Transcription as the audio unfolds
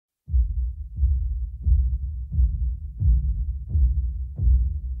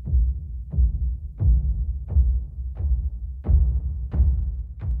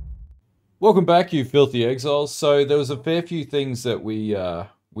Welcome back, you filthy exiles. So there was a fair few things that we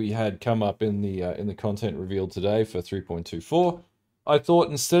had come up in the content revealed today for 3.24. I thought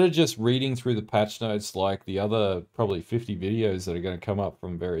instead of just reading through the patch notes like the other probably 50 videos that are going to come up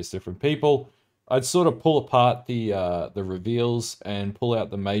from various different people, I'd sort of pull apart the reveals and pull out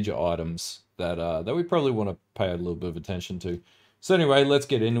the major items that we probably want to pay a little bit of attention to. So anyway, let's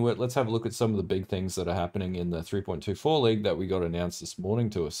get into it. Let's have a look at some of the big things that are happening in the 3.24 league that we got announced this morning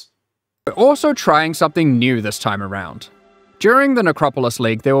to us. We're also trying something new this time around. During the Necropolis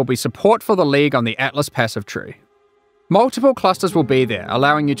League, there will be support for the league on the Atlas passive tree. Multiple clusters will be there,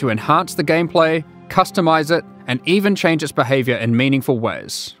 allowing you to enhance the gameplay, customize it, and even change its behavior in meaningful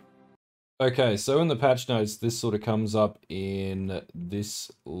ways. Okay, so in the patch notes, this sort of comes up in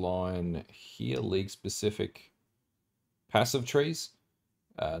this line here, league-specific passive trees.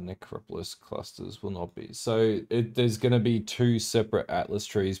 Necropolis clusters will not be. So there's going to be two separate Atlas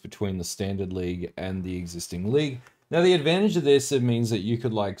trees between the standard league and the existing league. Now the advantage of this, it means that you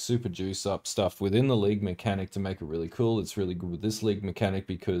could like super juice up stuff within the league mechanic to make it really cool. It's really good with this league mechanic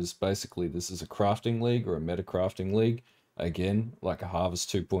because basically this is a crafting league or a meta crafting league. Again, like a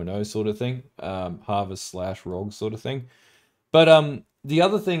Harvest 2.0 sort of thing. Harvest/ROG sort of thing. But the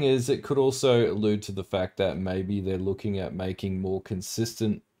other thing is it could also allude to the fact that maybe they're looking at making more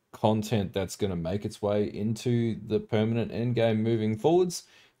consistent content that's going to make its way into the permanent endgame moving forwards.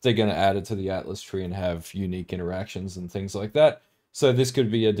 They're going to add it to the Atlas tree and have unique interactions and things like that. So this could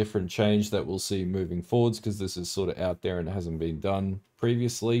be a different change that we'll see moving forwards because this is sort of out there and it hasn't been done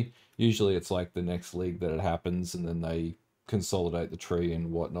previously. Usually it's like the next league that it happens and then they consolidate the tree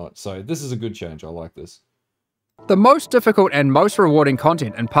and whatnot. So this is a good change. I like this. The most difficult and most rewarding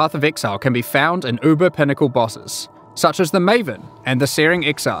content in Path of Exile can be found in Uber Pinnacle bosses, such as the Maven and the Searing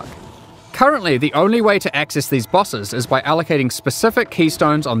Exarch. Currently, the only way to access these bosses is by allocating specific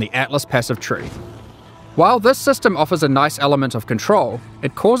keystones on the Atlas passive tree. While this system offers a nice element of control,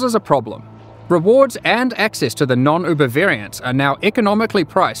 it causes a problem. Rewards and access to the non-Uber variants are now economically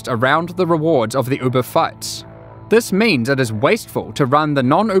priced around the rewards of the Uber fights. This means it is wasteful to run the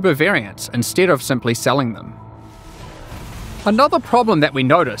non-Uber variants instead of simply selling them. Another problem that we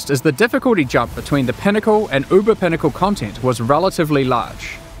noticed is the difficulty jump between the Pinnacle and Uber Pinnacle content was relatively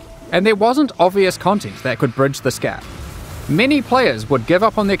large, and there wasn't obvious content that could bridge this gap. Many players would give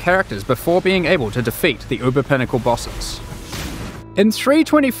up on their characters before being able to defeat the Uber Pinnacle bosses. In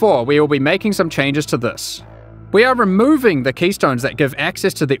 3.24 we will be making some changes to this. We are removing the keystones that give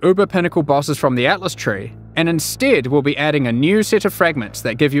access to the Uber Pinnacle bosses from the Atlas tree, and instead we'll be adding a new set of fragments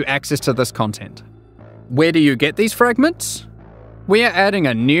that give you access to this content. Where do you get these fragments? We are adding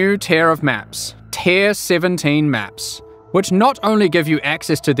a new tier of maps, Tier 17 maps, which not only give you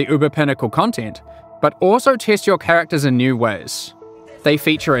access to the Uber Pinnacle content, but also test your characters in new ways. They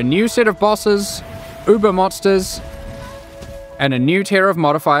feature a new set of bosses, Uber monsters, and a new tier of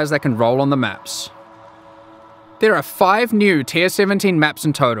modifiers that can roll on the maps. There are 5 new Tier 17 maps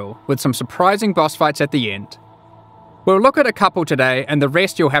in total, with some surprising boss fights at the end. We'll look at a couple today, and the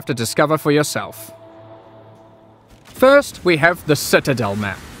rest you'll have to discover for yourself. First, we have the Citadel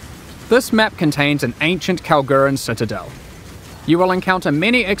map. This map contains an ancient Kalguran citadel. You will encounter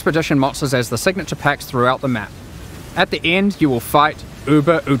many expedition monsters as the signature packs throughout the map. At the end, you will fight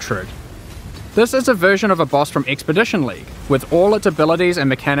Uber Uhtred. This is a version of a boss from Expedition League, with all its abilities and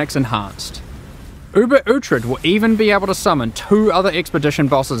mechanics enhanced. Uber Uhtred will even be able to summon 2 other expedition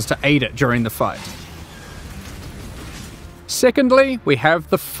bosses to aid it during the fight. Secondly, we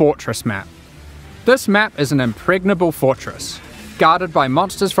have the Fortress map. This map is an impregnable fortress, guarded by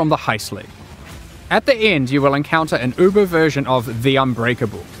monsters from the Heist League. At the end, you will encounter an Uber version of the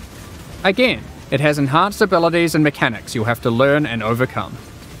Unbreakable. Again, it has enhanced abilities and mechanics you'll have to learn and overcome.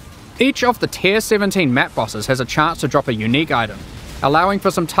 Each of the Tier 17 map bosses has a chance to drop a unique item, allowing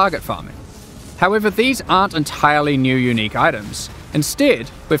for some target farming. However, these aren't entirely new unique items. Instead,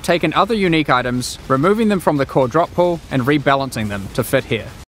 we've taken other unique items, removing them from the core drop pool and rebalancing them to fit here.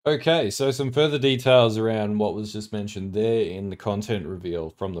 Okay, so some further details around what was just mentioned there in the content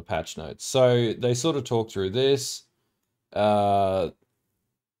reveal from the patch notes. So they sort of talk through this. Yep,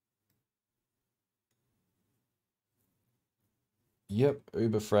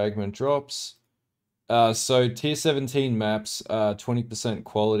 Uber fragment drops. So tier 17 maps are 20%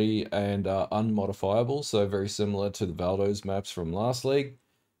 quality and unmodifiable, so very similar to the Valdo's maps from last league.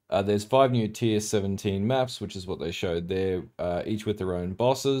 There's 5 new tier 17 maps, which is what they showed there, each with their own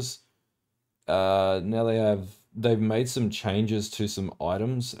bosses. Now they've made some changes to some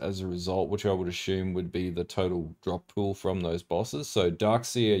items as a result, which I would assume would be the total drop pool from those bosses. So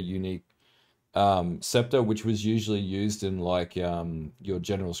Darkseer unique Scepter, which was usually used in like your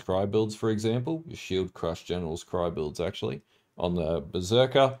General's Cry builds, for example, your Shield Crush General's Cry builds actually on the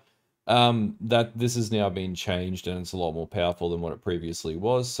Berserker. That this has now been changed and it's a lot more powerful than what it previously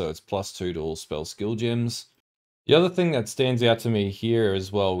was, so it's +2 to all spell skill gems. The other thing that stands out to me here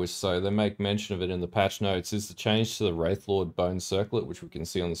as well, which so they make mention of it in the patch notes, is the change to the Wraithlord Bone Circlet, which we can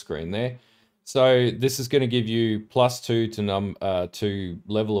see on the screen there. So this is going to give you +2 to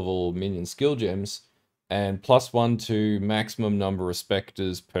level of all minion skill gems, and +1 to maximum number of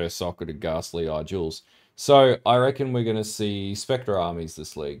specters per socket of Ghastly Eye Jewels. So I reckon we're going to see Spectre armies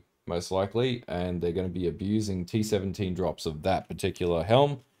this league, most likely, and they're going to be abusing T17 drops of that particular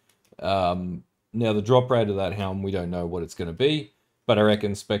helm. Now the drop rate of that helm, we don't know what it's going to be, but I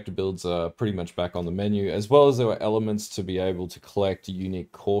reckon Spectre builds are pretty much back on the menu, as well as there are elements to be able to collect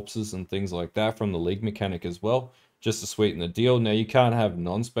unique corpses and things like that from the league mechanic as well, just to sweeten the deal. Now you can't have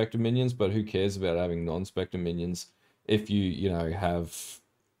non-Spectre minions, but who cares about having non-Spectre minions if you know, have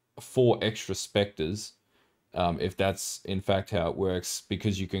 4 extra Spectres, if that's in fact how it works,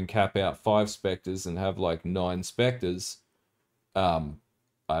 because you can cap out 5 Spectres and have like 9 Spectres.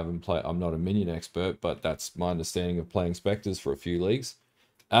 I'm not a minion expert, but that's my understanding of playing Spectres for a few leagues.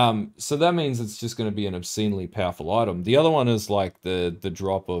 So that means it's just going to be an obscenely powerful item. The other one is like the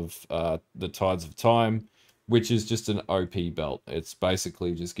drop of the Tides of Time, which is just an OP belt. It's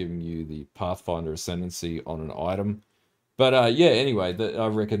basically just giving you the Pathfinder Ascendancy on an item. But yeah, anyway, I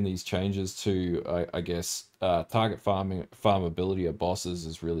reckon these changes to, I guess, target farmability of bosses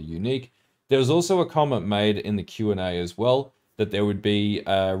is really unique. There was also a comment made in the Q&A as well, that there would be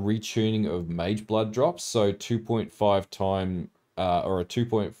a retuning of Mage Blood drops, so 2.5 time or a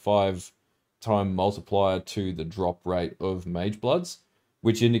 2.5 time multiplier to the drop rate of Mage Bloods,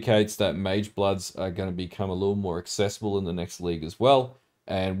 which indicates that Mage Bloods are going to become a little more accessible in the next league as well,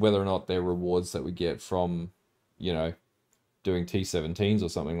 and whether or not they're rewards that we get from, you know, doing T17s or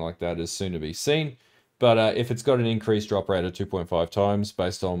something like that is soon to be seen. But if it's got an increased drop rate of 2.5 times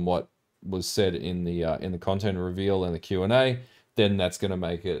based on what was said in the content reveal and the Q&A, then that's going to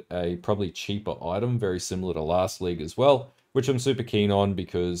make it a probably cheaper item, very similar to last league as well, which I'm super keen on,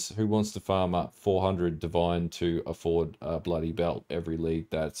 because who wants to farm up 400 Divine to afford a bloody belt every league?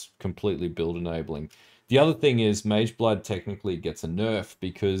 That's completely build enabling. The other thing is Mage Blood technically gets a nerf,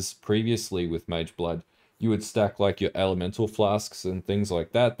 because previously with Mage Blood, you would stack like your elemental flasks and things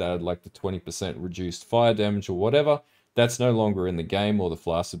like that had like the 20% reduced fire damage or whatever. That's no longer in the game, or the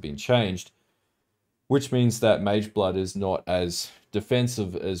flasks have been changed, which means that Mage Blood is not as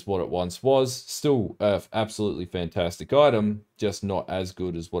defensive as what it once was. Still an absolutely fantastic item, just not as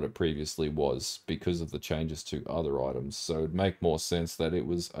good as what it previously was because of the changes to other items. So it'd make more sense that it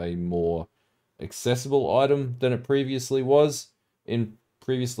was a more accessible item than it previously was in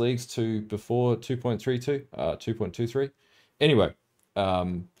previous leagues to before 2.32, 2.23. Anyway,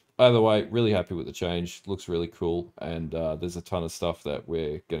 either way, really happy with the change. Looks really cool, and there's a ton of stuff that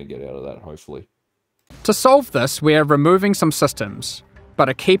we're going to get out of that, hopefully. To solve this, we are removing some systems, but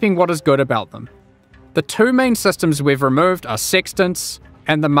are keeping what is good about them. The 2 main systems we've removed are Sextants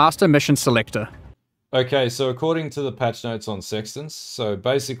and the Master Mission Selector. Okay, so according to the patch notes on Sextants, so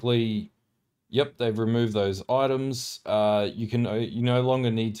basically, yep, they've removed those items. You no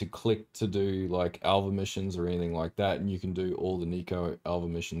longer need to click to do like Alva missions or anything like that, and you can do all the Nico Alva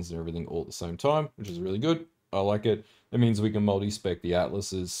missions and everything all at the same time, which is really good. I like it. It means we can multi-spec the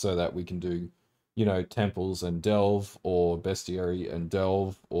atlases so that we can do, you know, Temples and Delve, or Bestiary and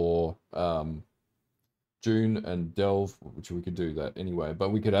Delve, or June and Delve, which we could do that anyway, but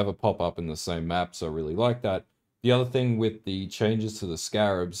we could have a pop-up in the same map, so I really like that. The other thing with the changes to the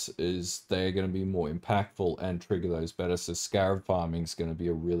Scarabs is they're going to be more impactful and trigger those better, so Scarab farming is going to be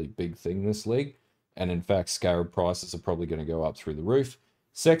a really big thing this league, and in fact Scarab prices are probably going to go up through the roof.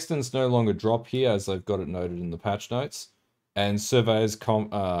 Sextants no longer drop here, as they've got it noted in the patch notes, and Surveyor's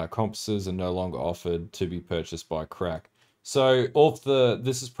compasses are no longer offered to be purchased by crack. So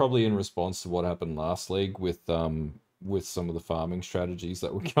this is probably in response to what happened last league with some of the farming strategies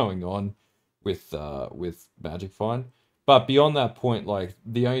that were going on with Magic Find. But beyond that point, like,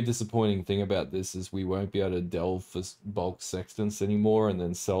 the only disappointing thing about this is we won't be able to delve for bulk Sextants anymore and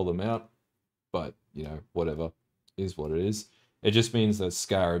then sell them out. But, you know, whatever is what it is. It just means that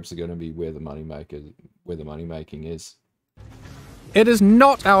Scarabs are going to be where the money making is. It is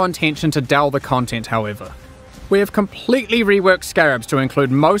not our intention to dull the content, however. We have completely reworked Scarabs to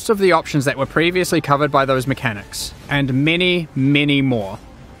include most of the options that were previously covered by those mechanics, and many, many more.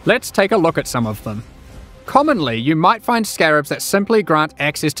 Let's take a look at some of them. Commonly, you might find Scarabs that simply grant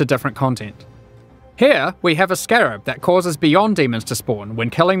access to different content. Here, we have a Scarab that causes Beyond Demons to spawn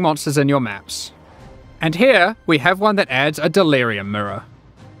when killing monsters in your maps. And here, we have one that adds a Delirium Mirror.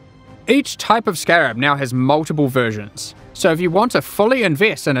 Each type of Scarab now has multiple versions, so if you want to fully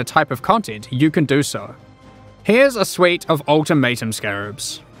invest in a type of content, you can do so. Here's a suite of Ultimatum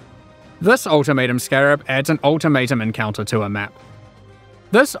Scarabs. This Ultimatum Scarab adds an Ultimatum encounter to a map.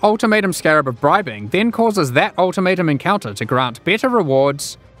 This Ultimatum Scarab of Bribing then causes that Ultimatum encounter to grant better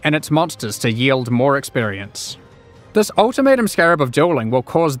rewards and its monsters to yield more experience. This Ultimatum Scarab of Dueling will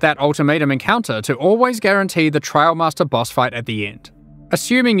cause that Ultimatum encounter to always guarantee the Trial Master boss fight at the end,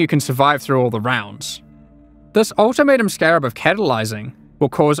 assuming you can survive through all the rounds. This Ultimatum Scarab of Catalyzing will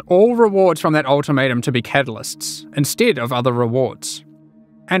cause all rewards from that Ultimatum to be catalysts, instead of other rewards.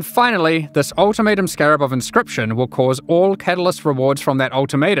 And finally, this Ultimatum Scarab of Inscription will cause all catalyst rewards from that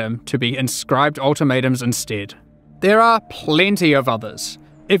Ultimatum to be inscribed ultimatums instead. There are plenty of others.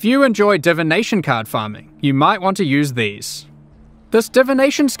 If you enjoy divination card farming, you might want to use these. This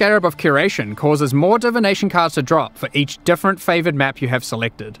Divination Scarab of Curation causes more divination cards to drop for each different favoured map you have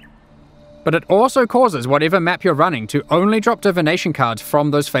selected. But it also causes whatever map you're running to only drop divination cards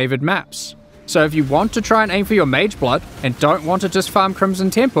from those favoured maps. So if you want to try and aim for your Mage Blood and don't want to just farm Crimson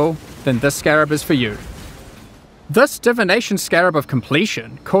Temple, then this Scarab is for you. This Divination Scarab of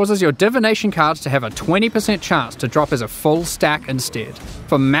Completion causes your divination cards to have a 20% chance to drop as a full stack instead,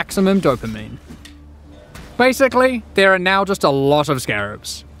 for maximum dopamine. Basically, there are now just a lot of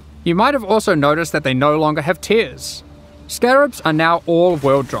Scarabs. You might have also noticed that they no longer have tiers. Scarabs are now all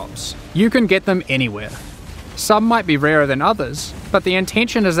world drops. You can get them anywhere. Some might be rarer than others, but the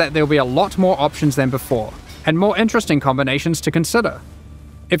intention is that there'll be a lot more options than before, and more interesting combinations to consider.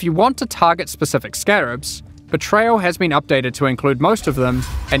 If you want to target specific Scarabs, Betrayal has been updated to include most of them,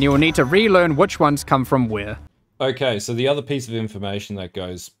 and you will need to relearn which ones come from where. Okay, so the other piece of information that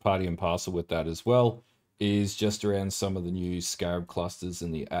goes party and parcel with that as well is just around some of the new Scarab clusters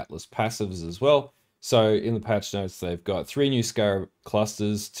in the Atlas passives as well. So in the patch notes, they've got 3 new Scarab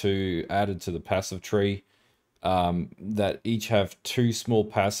clusters added to the passive tree that each have 2 small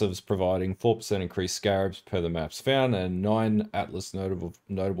passives providing 4% increased Scarabs per the maps found, and 9 Atlas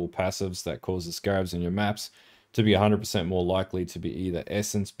notable passives that cause the Scarabs in your maps to be 100% more likely to be either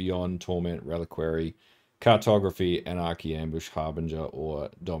Essence, Beyond, Torment, Reliquary, Cartography, Anarchy, Ambush, Harbinger, or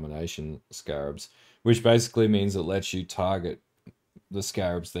Domination Scarabs, which basically means it lets you target the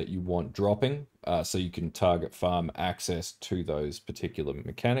Scarabs that you want dropping, so you can target farm access to those particular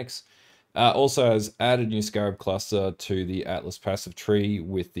mechanics. Also has added new Scarab cluster to the Atlas passive tree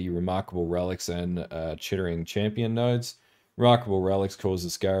with the Remarkable Relics and Chittering Champion nodes. Remarkable Relics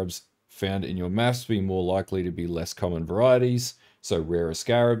causes Scarabs found in your maps to be more likely to be less common varieties, so rarer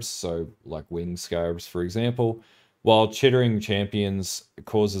Scarabs, so like Winged Scarabs for example, while Chittering Champions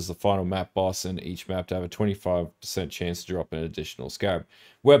causes the final map boss in each map to have a 25% chance to drop an additional Scarab.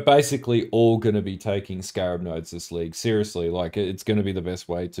 We're basically all going to be taking Scarab nodes this league. Seriously, like it's going to be the best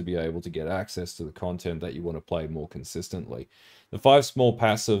way to be able to get access to the content that you want to play more consistently. The 5 small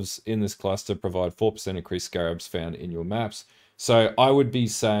passives in this cluster provide 4% increased Scarabs found in your maps. So I would be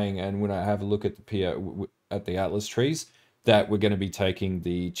saying, and when I have a look at the Atlas trees, that we're going to be taking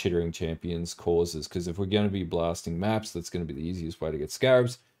the Chittering Champions causes, because if we're going to be blasting maps, that's going to be the easiest way to get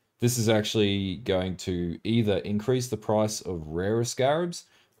Scarabs. This is actually going to either increase the price of rarer Scarabs,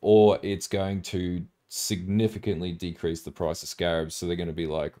 or it's going to significantly decrease the price of Scarabs. So they're going to be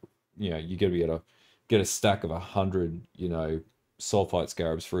like, you know, you're going to be able to get a stack of 100, you know, Sulfite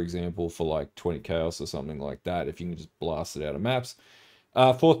Scarabs, for example, for like 20 Chaos or something like that, if you can just blast it out of maps.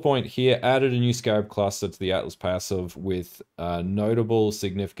 4th point here, added a new Scarab cluster to the Atlas passive with notable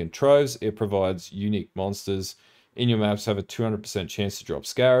significant troves. It provides unique monsters in your maps have a 200% chance to drop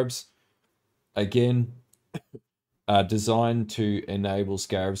Scarabs. Again, designed to enable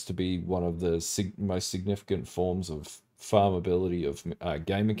Scarabs to be one of the most significant forms of farmability of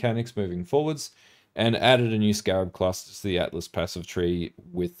game mechanics moving forwards. And added a new Scarab cluster to the Atlas passive tree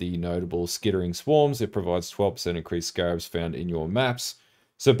with the notable Skittering Swarms. It provides 12% increased Scarabs found in your maps.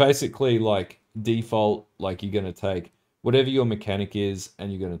 So basically, like, default, like, you're going to take whatever your mechanic is,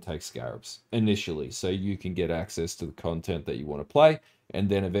 and you're going to take Scarabs initially, so you can get access to the content that you want to play, and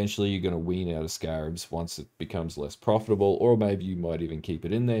then eventually you're going to wean out of Scarabs once it becomes less profitable, or maybe you might even keep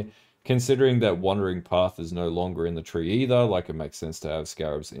it in there. Considering that Wandering Path is no longer in the tree either, like, it makes sense to have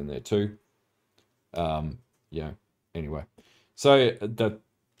Scarabs in there too. Yeah, anyway. So,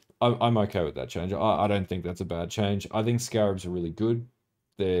 I'm okay with that change. I don't think that's a bad change. I think Scarabs are really good.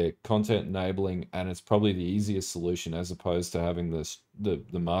 They're content enabling, and it's probably the easiest solution as opposed to having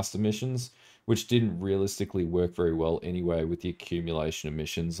the master missions, which didn't realistically work very well anyway with the accumulation of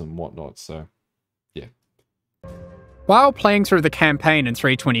missions and whatnot. So, yeah. While playing through the campaign in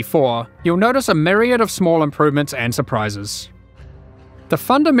 3.24, you'll notice a myriad of small improvements and surprises. The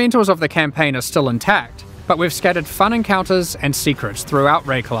fundamentals of the campaign are still intact, but we've scattered fun encounters and secrets throughout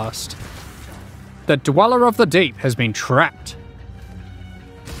Rayclast. The Dweller of the Deep has been trapped.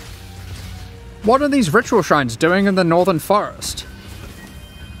 What are these ritual shrines doing in the northern forest?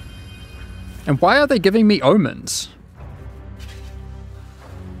 And why are they giving me omens?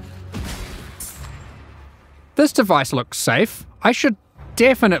 This device looks safe. I should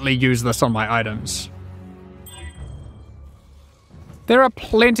definitely use this on my items. There are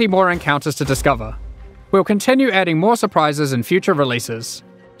plenty more encounters to discover. We'll continue adding more surprises in future releases,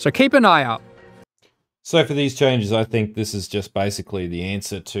 so keep an eye out. So for these changes, I think this is just basically the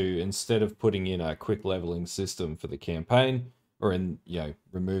answer to, instead of putting in a quick leveling system for the campaign, or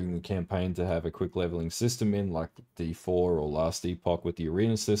removing the campaign to have a quick leveling system in, like D4 or Last Epoch with the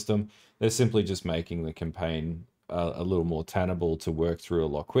arena system, they're simply just making the campaign a little more tenable to work through a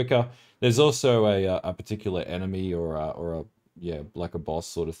lot quicker. There's also a particular enemy or like a boss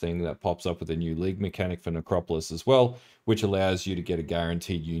sort of thing that pops up with a new league mechanic for Necropolis as well, which allows you to get a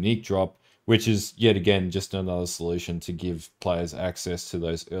guaranteed unique drop, which is yet again just another solution to give players access to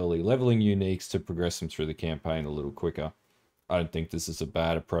those early leveling uniques to progress them through the campaign a little quicker. I don't think this is a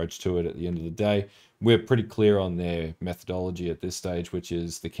bad approach to it at the end of the day. We're pretty clear on their methodology at this stage, which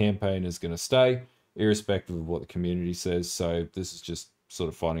is the campaign is going to stay, irrespective of what the community says. So this is just sort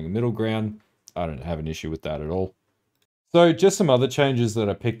of finding a middle ground. I don't have an issue with that at all. So just some other changes that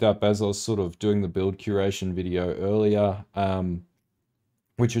I picked up as I was sort of doing the build curation video earlier,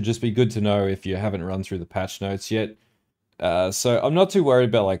 which would just be good to know if you haven't run through the patch notes yet. So I'm not too worried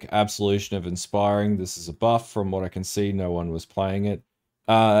about like Absolution of Inspiring. This is a buff from what I can see. No one was playing it.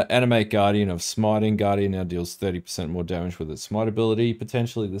 Animate Guardian of Smiting. Guardian now deals 30% more damage with its smite ability.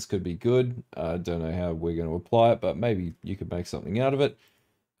 Potentially this could be good. I don't know how we're going to apply it, but maybe you could make something out of it.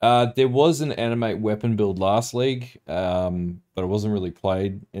 There was an Animate Weapon build last league, but it wasn't really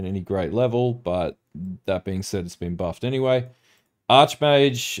played in any great level. But that being said, it's been buffed anyway.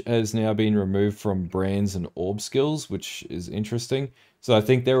 Archmage has now been removed from brands and orb skills, which is interesting. So I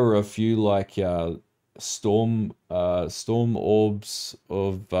think there were a few like storm orbs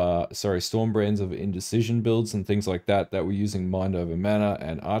of storm brands of indecision builds and things like that were using Mind Over Mana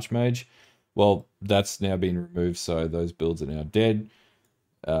and Archmage. Well, that's now been removed, so those builds are now dead.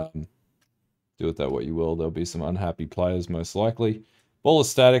 Do with that what you will. There'll be some unhappy players most likely. Ball of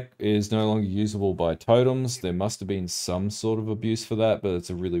Static is no longer usable by totems. There must have been some sort of abuse for that, but it's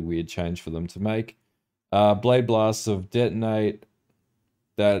a really weird change for them to make. Blade Blasts of Detonate,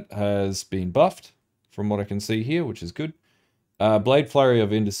 that has been buffed from what I can see here, which is good. Blade Flurry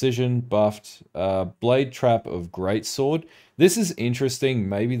of Indecision, buffed. Blade Trap of Greatsword. This is interesting.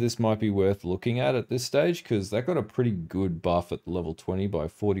 Maybe this might be worth looking at this stage, because that got a pretty good buff at level 20 by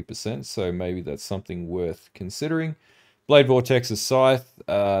 40%, so maybe that's something worth considering. Blade Vortex's Scythe,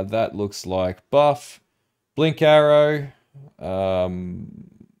 that looks like buff. Blink Arrow, clones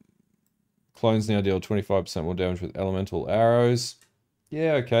now deal 25% more damage with elemental arrows.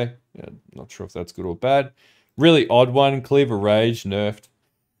 Yeah, okay. Yeah, not sure if that's good or bad. Really odd one, Cleaver Rage, nerfed.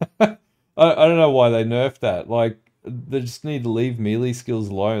 I don't know why they nerfed that. Like, they just need to leave melee skills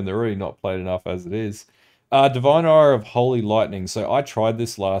alone. They're already not played enough as it is. Divine Eye of Holy Lightning. So I tried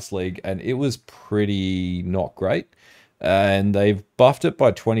this last league, and it was pretty not great. And they've buffed it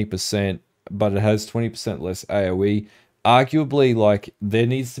by 20%, but it has 20% less AoE. Arguably, like, there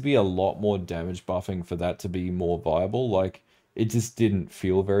needs to be a lot more damage buffing for that to be more viable. Like, it just didn't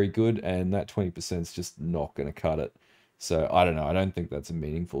feel very good, and that 20% is just not going to cut it. So, I don't know. I don't think that's a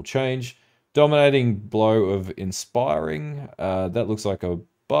meaningful change. Dominating Blow of Inspiring. That looks like a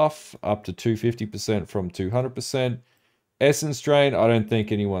buff, up to 250% from 200%. Essence Drain. I don't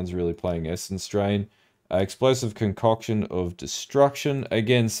think anyone's really playing Essence Drain. Explosive Concoction of Destruction.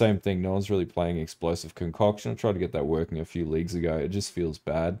 Again, same thing. No one's really playing Explosive Concoction. I tried to get that working a few leagues ago. It just feels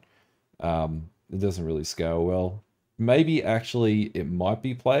bad. It doesn't really scale well. Maybe actually it might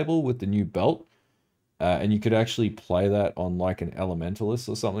be playable with the new belt. And you could actually play that on like an Elementalist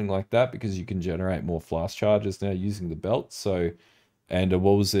or something like that, because you can generate more flash charges now using the belt. So, and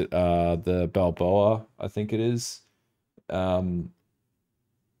what was it? The Balboa, I think it is.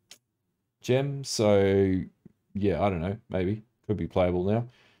 Gem. So yeah, I don't know, maybe could be playable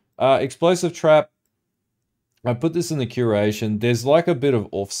now. Explosive Trap, I put this in the curation. There's like a bit of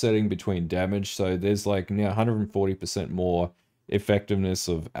offsetting between damage, so there's like now 140% more effectiveness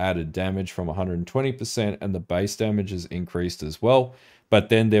of added damage from 120%, and the base damage is increased as well. But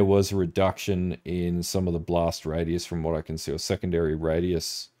then there was a reduction in some of the blast radius from what I can see, or secondary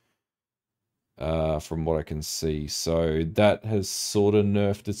radius from what I can see. So that has sort of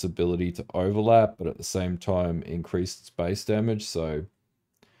nerfed its ability to overlap, but at the same time increased its base damage. So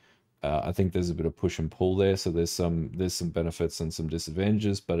I think there's a bit of push and pull there. So there's some benefits and some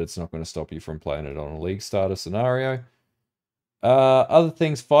disadvantages, but it's not going to stop you from playing it on a league starter scenario. Other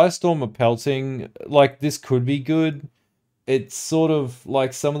things, Firestorm or Pelting, like this could be good. It's sort of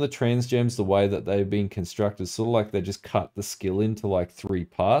like some of the trans gems, the way that they've been constructed, sort of like they just cut the skill into like 3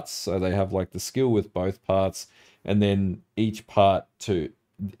 parts. So they have like the skill with both parts, and then each part to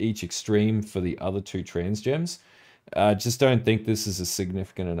each extreme for the other 2 trans gems. Just don't think this is a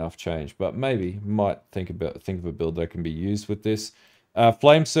significant enough change, but maybe might think of a build that can be used with this.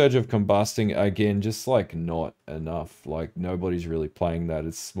 Flame Surge of Combusting, again, just like not enough. Like nobody's really playing that.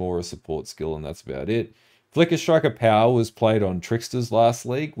 It's more a support skill, and that's about it. Flicker Striker Power was played on Tricksters last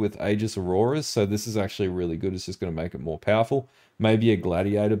league with Aegis Auroras, so this is actually really good. It's just going to make it more powerful. Maybe a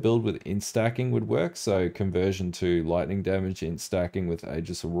Gladiator build with int stacking would work, so conversion to lightning damage, int stacking with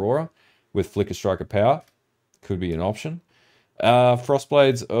Aegis Aurora with Flicker Striker Power could be an option.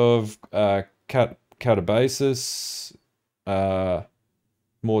 Frostblades of Catabasis,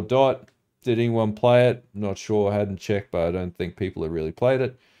 more dot. Did anyone play it? Not sure, I hadn't checked, but I don't think people have really played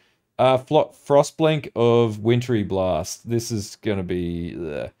it. Frostblink of Wintry Blast. This is going to be...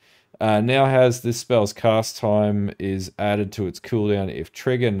 now has this spell's cast time is added to its cooldown if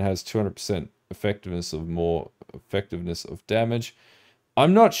triggered, and has 200% effectiveness of damage.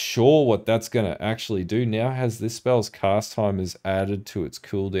 I'm not sure what that's going to actually do. Now has this spell's cast time is added to its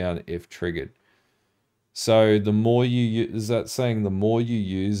cooldown if triggered. So the more you is that saying the more you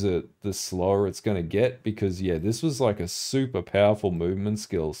use it, the slower it's going to get? Because yeah, this was like a super powerful movement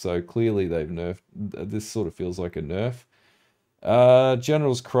skill. So clearly they've nerfed. This sort of feels like a nerf.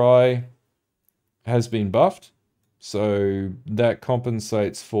 General's Cry has been buffed, so that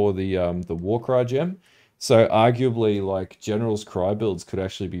compensates for the Warcry gem. So arguably, like General's Cry builds could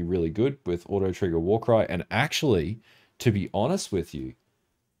actually be really good with auto trigger Warcry. And actually, to be honest with you,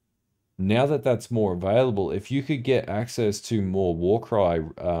 now that that's more available, if you could get access to more Warcry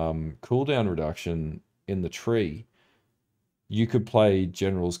cooldown reduction in the tree, you could play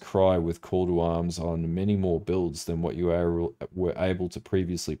General's Cry with Call to Arms on many more builds than what you were able to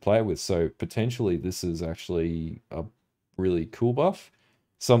previously play with. So potentially this is actually a really cool buff,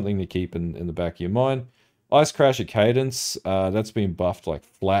 something to keep in the back of your mind. Ice Crasher Cadence, that's been buffed like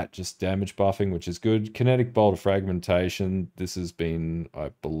flat, just damage buffing, which is good. Kinetic Bolt of Fragmentation, this has been,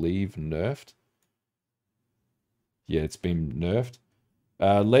 I believe, nerfed. Yeah, it's been nerfed.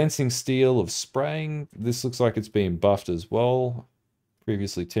 Lancing Steel of Spraying, this looks like it's been buffed as well.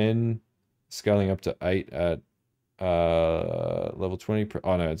 Previously 10, scaling up to 8 at level 20.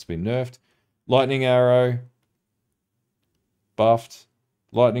 Oh no, it's been nerfed. Lightning Arrow, buffed.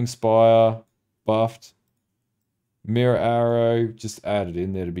 Lightning Spire, buffed. Mirror Arrow, just added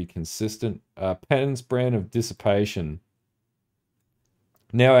in there to be consistent. Penance Brand of Dissipation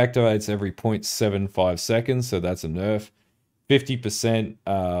now activates every 0.75 seconds, so that's a nerf. 50%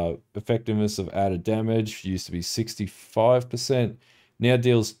 effectiveness of added damage, used to be 65%. Now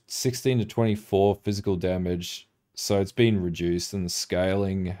deals 16 to 24 physical damage, so it's been reduced, and the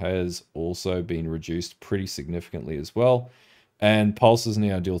scaling has also been reduced pretty significantly as well. And pulses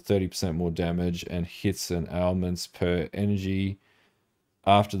now deal 30% more damage, and hits and ailments per energy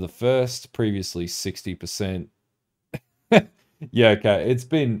after the first, previously 60%. Yeah, okay, it's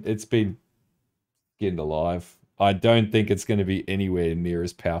been skinned alive. I don't think it's going to be anywhere near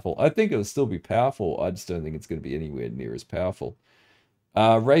as powerful. I think it'll still be powerful. I just don't think it's going to be anywhere near as powerful.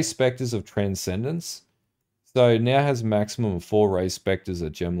 Ray Spectres of Transcendence. So now has a maximum of 4 Ray Spectres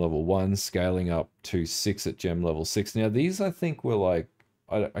at gem level 1, scaling up to 6 at gem level 6. Now these I think were like,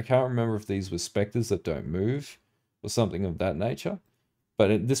 I can't remember if these were Spectres that don't move or something of that nature.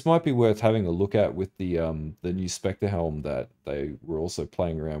 But this might be worth having a look at with the new Spectre Helm that they were also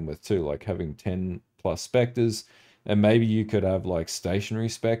playing around with too, like having 10 plus Spectres, and maybe you could have like stationary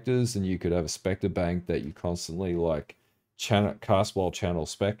Spectres, and you could have a Spectre bank that you constantly like cast while channel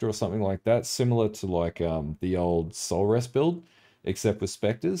Spectre or something like that, similar to like the old Soul Rest build, except with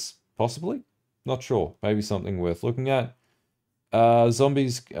Spectres, possibly. Not sure. Maybe something worth looking at.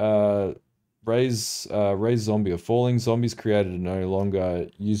 Zombies, raise zombie of falling. Zombies created are no longer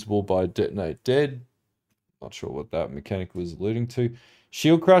usable by detonate dead. Not sure what that mechanic was alluding to.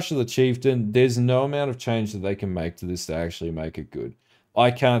 Shield Crush of the Chieftain. There's no amount of change that they can make to this to actually make it good.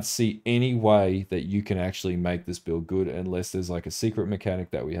 I can't see any way that you can actually make this build good unless there's like a secret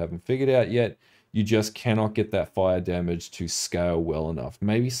mechanic that we haven't figured out yet. You just cannot get that fire damage to scale well enough.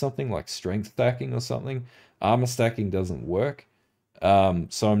 Maybe something like strength stacking or something. Armor stacking doesn't work.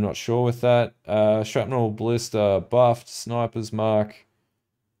 So I'm not sure with that. Shrapnel Blister buffed, Sniper's Mark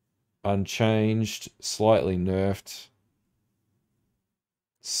unchanged, slightly nerfed.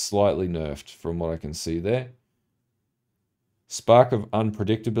 Slightly nerfed from what I can see there. Spark of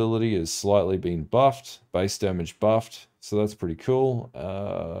Unpredictability is slightly been buffed, base damage buffed, so that's pretty cool.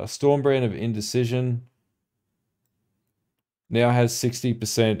 Stormbrand of Indecision now has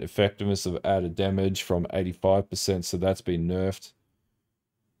 60% effectiveness of added damage from 85%, so that's been nerfed.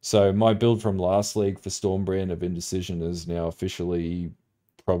 So my build from last league for Stormbrand of Indecision is now officially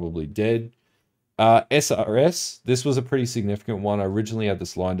probably dead. SRS, this was a pretty significant one. I originally had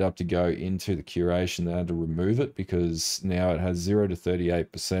this lined up to go into the curation, then I had to remove it because now it has 0 to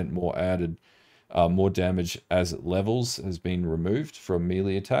 38% more added, more damage as it levels has been removed from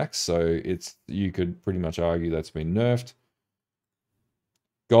melee attacks. So you could pretty much argue that's been nerfed.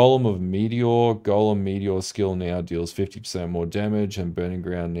 Golem of Meteor. Golem Meteor skill now deals 50% more damage, and Burning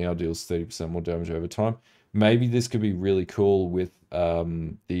Ground now deals 30% more damage over time. Maybe this could be really cool with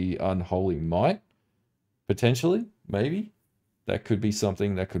the Unholy Might. Potentially, maybe. That could be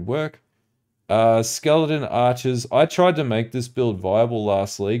something that could work. Skeleton Archers. I tried to make this build viable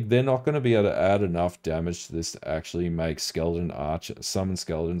last league. They're not going to be able to add enough damage to this to actually make summon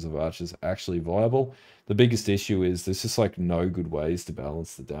Skeletons of Archers actually viable. The biggest issue is there's just like no good ways to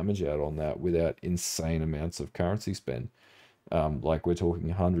balance the damage out on that without insane amounts of currency spend. Like we're talking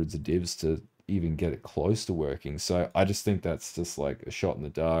hundreds of divs to even get it close to working. So I just think that's just like a shot in the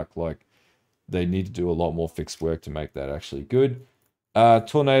dark. Like they need to do a lot more fixed work to make that actually good.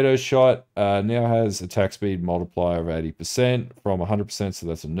 Tornado Shot now has attack speed multiplier of 80% from 100%, so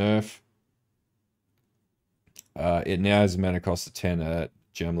that's a nerf. It now has a mana cost of 10 at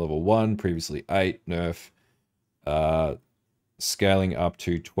gem level 1, previously 8, nerf. Scaling up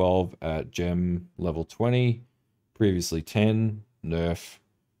to 12 at gem level 20, previously 10, nerf.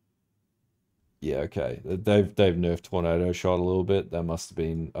 Yeah, okay. They've nerfed Tornado Shot a little bit. That must have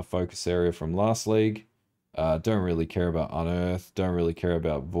been a focus area from last league. Don't really care about Unearth. Don't really care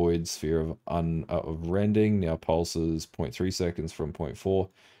about Void Sphere of Rending. Now pulses 0.3 seconds from 0.4.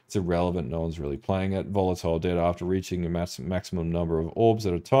 It's irrelevant. No one's really playing it. Volatile Dead. After reaching a maximum number of orbs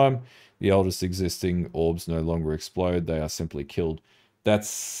at a time, the oldest existing orbs no longer explode. They are simply killed.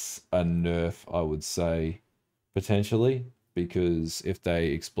 That's a nerf, I would say, potentially. Because if they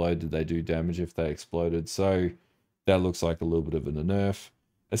explode, did they do damage if they exploded? So that looks like a little bit of a nerf.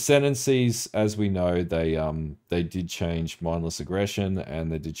 Ascendancies, as we know, they did change Mindless Aggression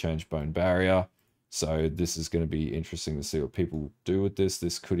and they did change Bone Barrier. So this is going to be interesting to see what people do with this.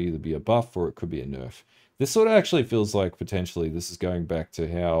 This could either be a buff or it could be a nerf. This sort of actually feels like potentially this is going back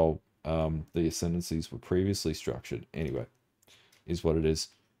to how the Ascendancies were previously structured. Anyway, is what it is.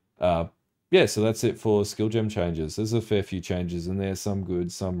 Yeah, so that's it for skill gem changes. There's a fair few changes in there, some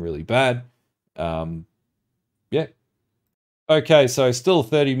good, some really bad. Yeah. Okay, so still a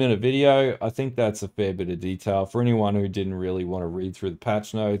 30-minute video. I think that's a fair bit of detail. For anyone who didn't really want to read through the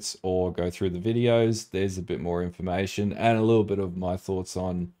patch notes or go through the videos, there's a bit more information and a little bit of my thoughts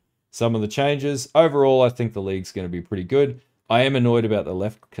on some of the changes. Overall, I think the league's going to be pretty good. I am annoyed about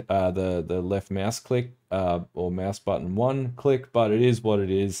the left mouse click or mouse button 1 click, but it is what it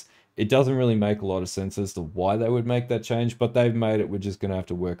is. It doesn't really make a lot of sense as to why they would make that change, but they've made it. We're just going to have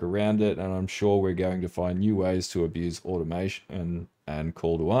to work around it, and I'm sure we're going to find new ways to abuse automation and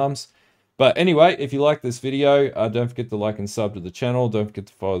call to arms. But anyway, if you like this video, don't forget to like and sub to the channel. Don't forget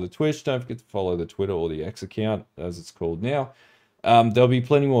to follow the Twitch. Don't forget to follow the Twitter or the X account, as it's called now. There'll be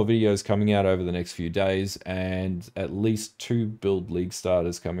plenty more videos coming out over the next few days, and at least 2 build league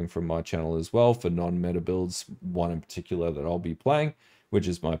starters coming from my channel as well for non-meta builds, one in particular that I'll be playing, which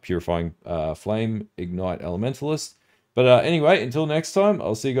is my Purifying Flame Ignite Elementalist. But anyway, until next time,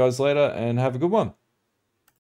 I'll see you guys later and have a good one.